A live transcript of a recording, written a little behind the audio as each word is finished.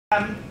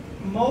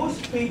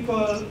Most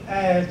people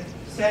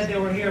said they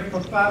were here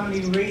for family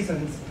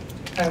reasons.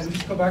 We'll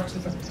just go back to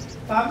the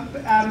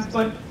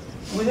but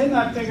within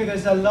that figure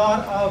there's a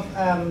lot of,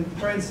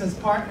 for instance,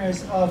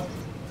 partners of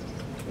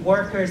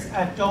workers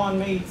at Dawn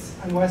Meats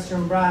and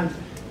Western Brand.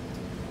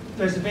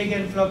 There's a big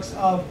influx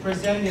of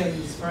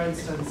Brazilians, for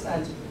instance,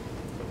 and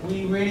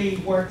we really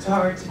worked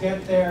hard to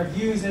get their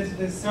views into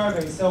this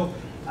survey. So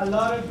a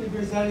lot of the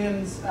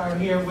Brazilians are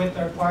here with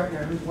their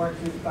partner who's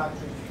working in the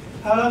factory.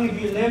 How long have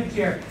you lived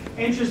here?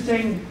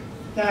 Interesting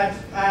that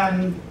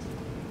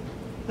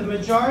the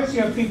majority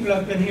of people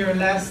have been here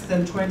less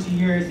than 20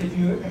 years. If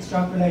you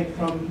extrapolate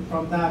from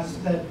from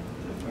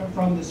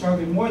the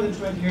survey, more than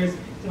 20 years,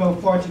 it's about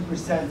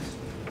 40%.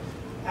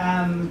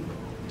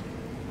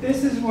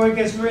 This is where it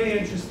gets really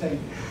interesting.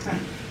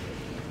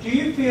 Do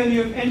you feel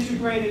you've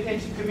integrated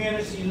into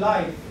community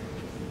life?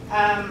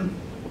 The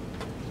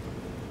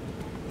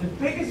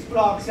biggest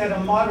block said a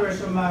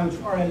moderate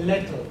amount or a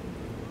little.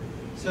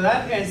 So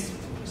that is,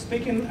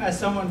 speaking as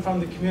someone from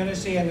the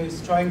community and who's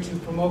trying to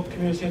promote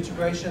community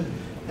integration,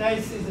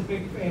 this is a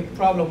big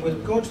problem. We'll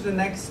go to the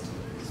next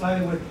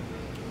slide.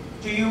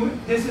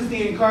 This is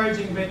the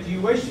encouraging bit. Do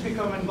you wish to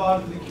become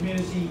involved with the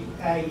community?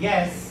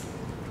 Yes,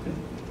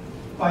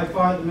 by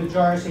far the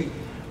majority.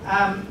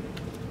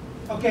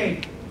 Okay,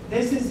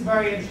 this is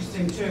very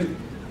interesting too.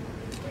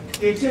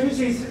 The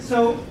activities,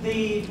 so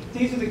these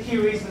are the key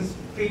reasons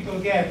people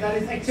get. That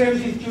is,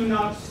 activities do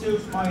not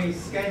suit my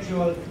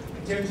schedule.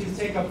 Activities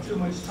take up too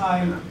much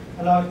time,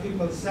 a lot of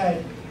people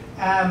said.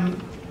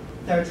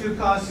 They're too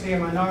costly, a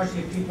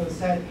minority of people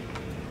said.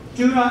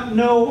 Do not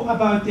know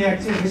about the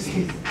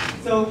activities.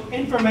 So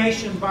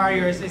information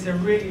barriers is a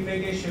really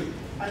big issue.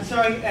 And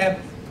sorry, I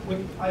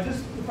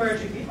just refer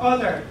to the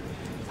other.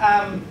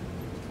 I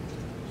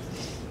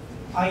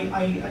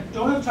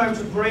don't have time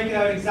to break it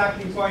out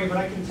exactly for you, but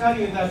I can tell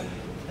you that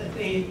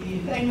the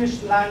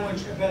English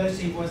language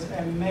ability was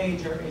a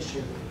major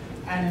issue.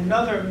 And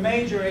another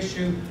major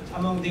issue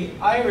among the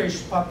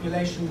Irish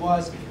population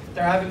was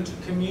they're having to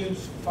commute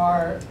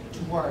far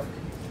to work,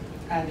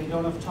 and they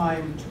don't have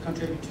time to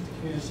contribute to the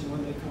community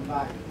when they come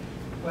back.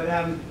 But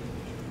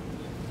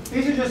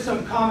these are just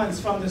some comments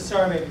from the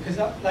survey, because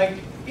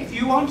if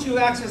you want to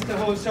access the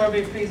whole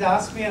survey, please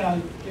ask me and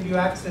I'll give you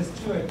access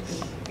to it.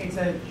 It's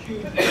a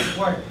huge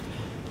work.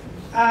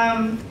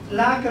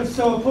 Lack of,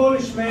 so a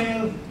Polish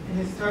male in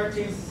his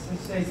 30s,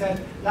 they said,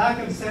 lack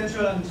of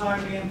central and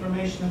timely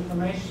information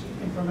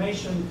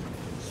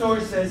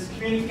sources,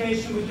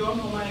 communication, we don't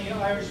know many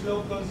Irish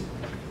locals,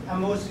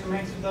 and mostly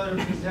mixed with other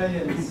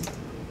Brazilians,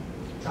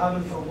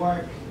 travel for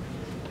work.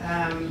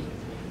 And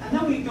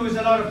then there was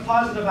a lot of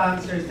positive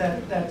answers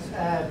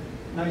that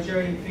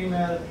Nigerian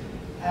female,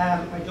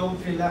 I don't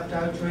feel left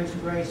out to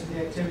integrate in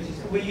the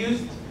activities. We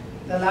used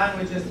the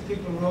languages that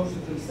people wrote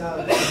it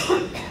themselves.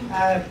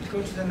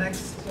 Go to the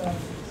next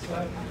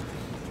slide.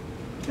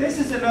 This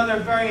is another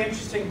very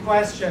interesting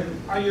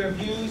question. Are your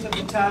views of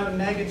the town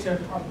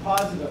negative or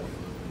positive?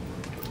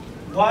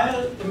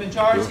 While the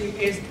majority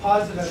is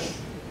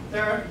positive,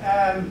 there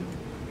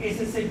is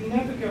a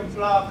significant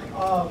block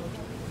of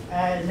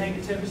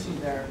negativity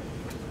there,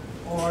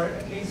 or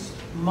at least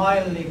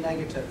mildly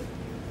negative.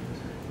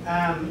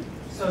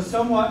 So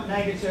somewhat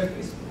negative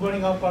is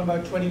running up on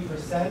about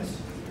 20%.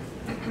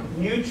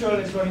 Neutral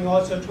is running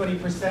also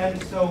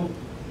 20%, so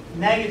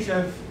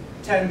negative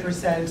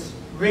 10%,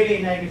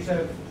 really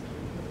negative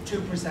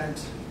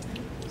 2%.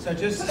 So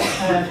just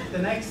the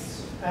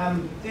next,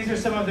 these are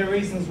some of the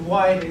reasons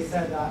why they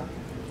said that.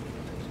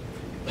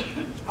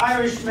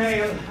 Irish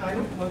male, I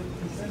don't know,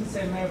 he didn't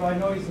say male, but I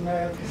know he's a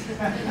male.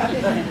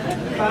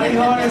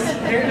 Ballyhaunis,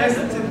 here,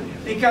 listen to,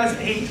 because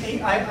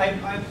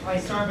I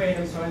surveyed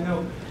him, so I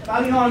know.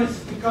 Ballyhaunis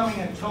is becoming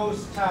a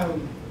toast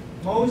town.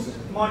 Most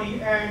money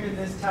earned in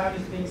this town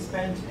is being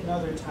spent in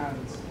other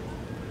towns.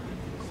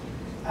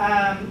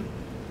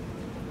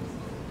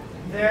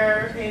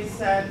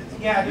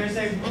 There's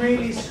a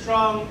really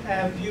strong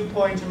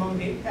viewpoint among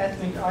the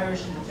ethnic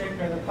Irish in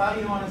particular that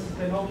Ballyhaunis has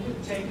been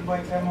overtaken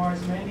by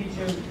Claremorris mainly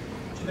due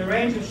to the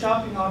range of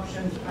shopping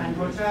options and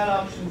hotel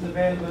options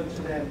available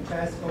to them,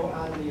 Tesco,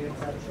 Aldi,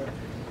 etc.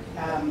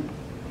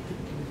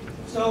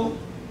 So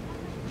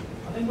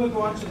I think we'll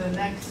go on to the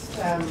next.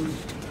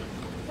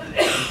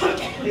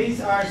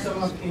 These are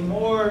some of the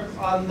more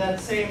on that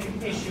same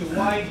issue.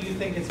 Why do you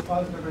think it's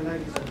positive or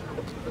negative?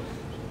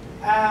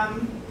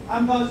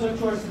 I'm positive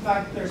towards the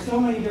fact that there's so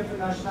many different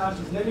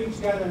nationalities living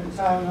together in the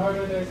town.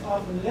 However, there's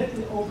often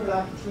little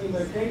overlap between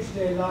their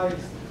day-to-day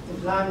lives,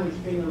 with language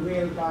being a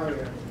real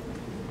barrier.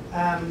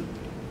 I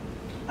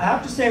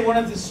have to say one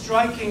of the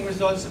striking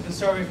results of the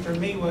survey for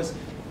me was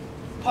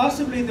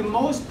possibly the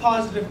most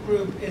positive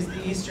group is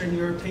the Eastern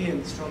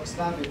European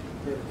Slavic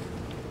group.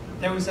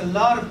 There was a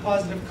lot of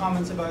positive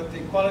comments about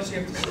the quality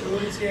of the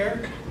schools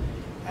here,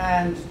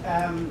 and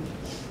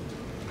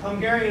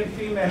Hungarian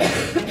female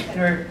in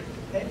her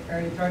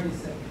early 30s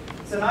said,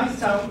 it's a nice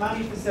town,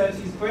 many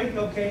facilities, great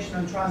location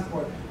and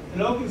transport.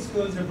 The local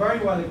schools are very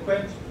well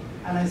equipped,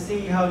 and I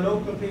see how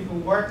local people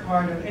work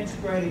hard on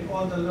integrating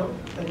all the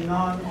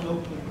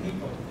non-local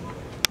people.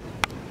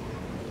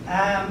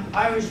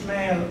 Irish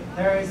Mayo,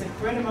 there is a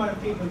great amount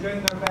of people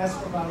doing their best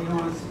for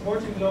Ballyhaunis,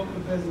 supporting local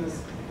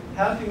business,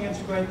 helping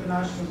integrate the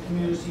national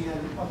community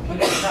and upkeep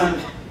the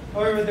town.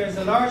 However, there's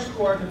a large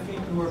cohort of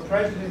people who are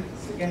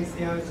prejudiced against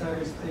the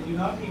outsiders. They do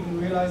not even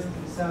realise it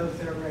themselves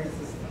they're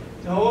racist.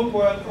 The whole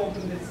world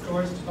opened its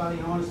doors to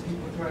Ballyhaunis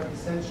people throughout the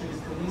centuries.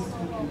 The least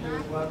we can do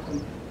is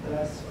welcome the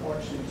less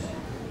fortunate.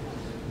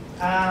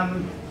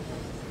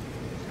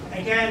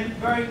 Again,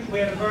 we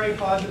had a very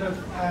positive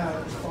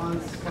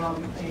response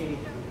from a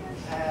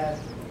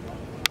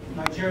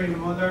Nigerian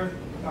mother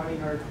regarding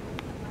her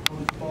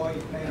own boy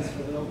who plays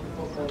for the local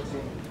football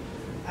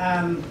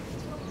team.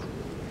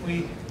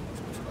 We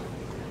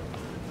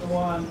go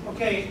on.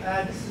 Okay,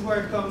 this is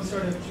where it comes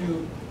sort of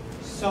to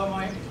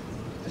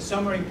the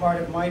summary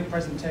part of my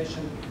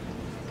presentation.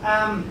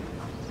 I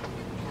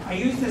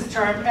use this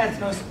term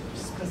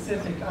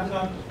ethno-specific. I'm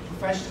not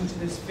professional to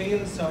this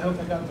field, so I hope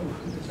I got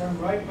the term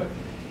right, but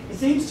it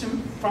seems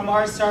from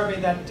our survey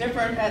that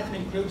different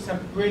ethnic groups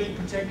have really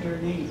particular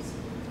needs.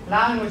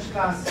 Language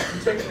classes,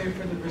 particularly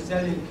for the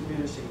Brazilian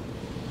community.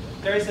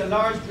 There is a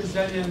large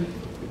Brazilian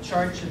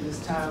church in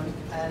this town,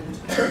 and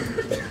I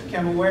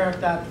became aware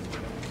of that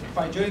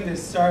by doing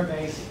this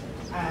survey,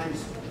 and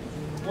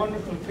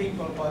wonderful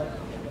people, but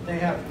they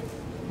have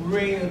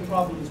real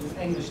problems with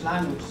English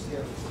language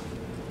skills.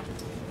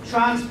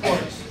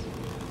 Transport.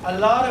 A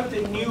lot of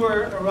the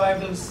newer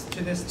arrivals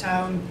to this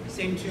town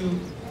seem to,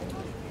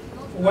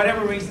 for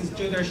whatever reasons,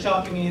 do their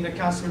shopping in either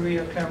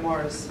Castlereagh or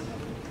Claremorris,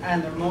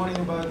 and they're moaning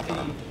about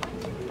the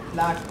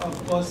lack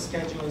of bus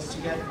schedules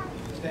to get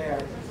there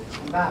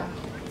and back.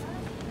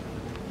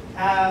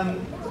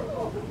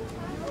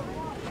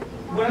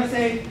 When I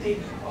say the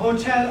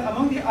hotel,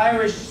 among the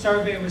Irish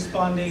survey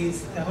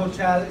respondees, the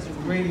hotel is a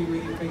really,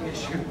 really big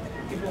issue.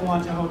 People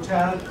want a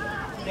hotel.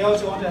 They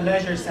also want a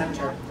leisure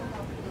centre.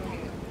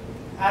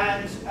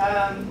 And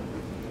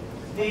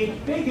the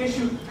big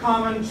issue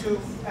common to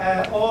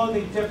all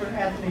the different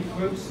ethnic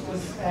groups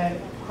was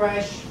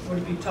creche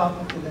would be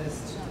top of the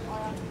list.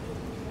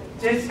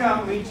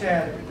 Discount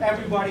retail,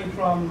 everybody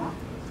from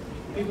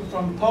people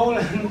from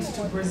Poland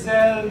to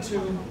Brazil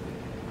to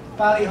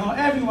Ballyhaunis,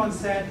 everyone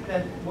said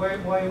that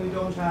why we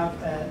don't have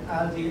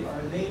Aldi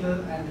or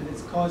Lidl, and that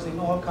it's causing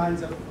all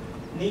kinds of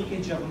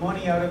leakage of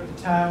money out of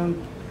the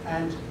town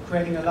and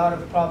creating a lot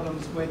of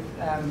problems with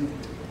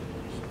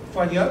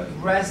for the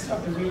rest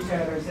of the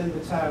retailers in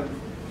the town.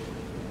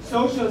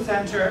 Social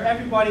centre,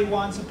 everybody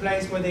wants a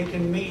place where they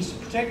can meet,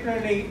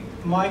 particularly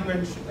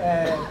migrant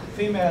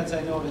females,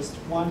 I noticed,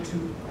 want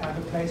to have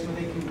a place where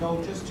they can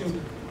go just to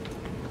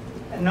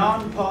a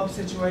non-pub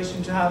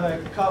situation to have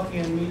a coffee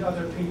and meet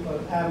other people.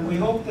 We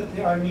hope that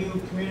our new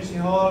community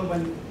hall,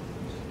 when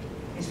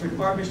it's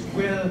refurbished,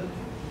 will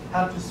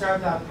help to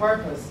serve that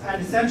purpose.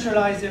 And a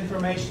centralised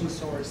information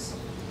source.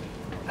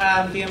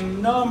 The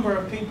number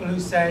of people who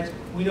said,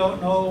 we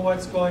don't know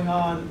what's going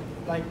on.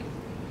 Like,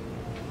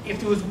 if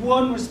there was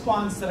one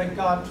response that I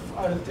got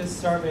out of this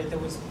survey, there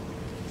was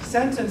the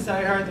sentence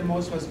that I heard the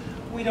most was,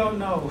 we don't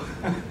know.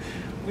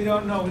 We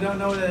don't know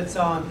that it's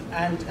on.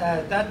 And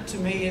that to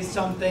me is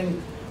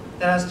something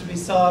that has to be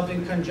solved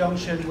in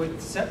conjunction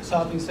with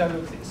solving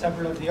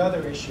several of the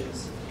other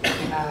issues.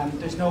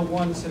 There's no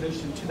one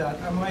solution to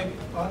that. Am I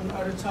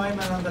out of time?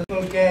 And on the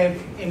people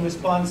gave in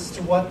response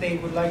to what they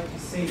would like to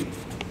see.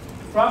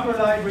 Proper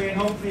library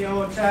and hopefully a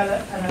hotel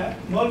and a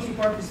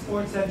multi-purpose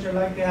sports centre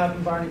like they have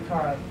in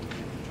Barneycarl.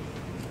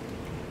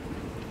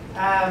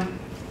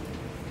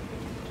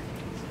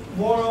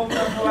 More open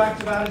and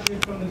proactive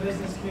attitude from the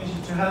business community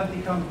to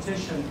healthy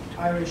competition.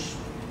 Irish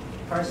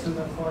person in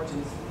their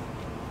 40s.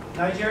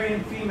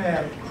 Nigerian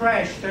female.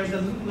 Creche. There's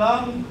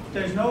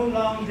no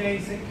long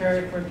days of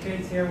care for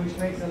kids here, which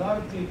makes a lot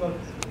of people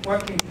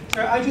working.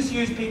 I just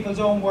use people's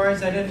own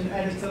words. I didn't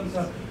edit them,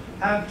 so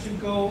have to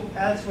go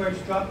elsewhere to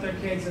drop their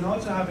kids, and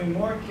also having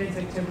more kids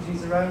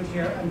activities around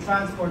here, and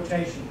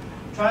transportation.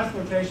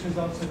 Transportation is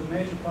also the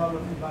major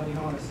problem in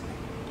Ballyhaunis.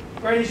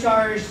 British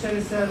Irish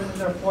citizens in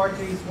their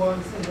 40s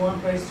wants one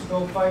place to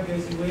go 5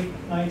 days a week,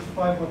 9 to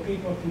 5, where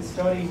people can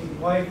study with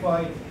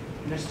Wi-Fi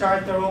and they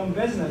start their own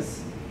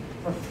business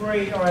for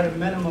free or at a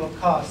minimal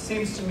cost.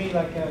 Seems to me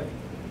like an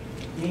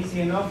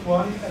easy enough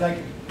one, like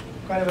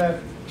kind of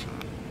a,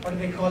 what do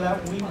they call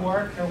that,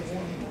 WeWork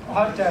or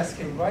hot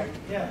desking, right?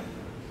 Yeah.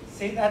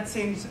 See, that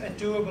seems a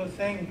doable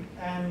thing.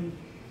 Have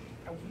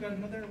we got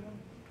another one?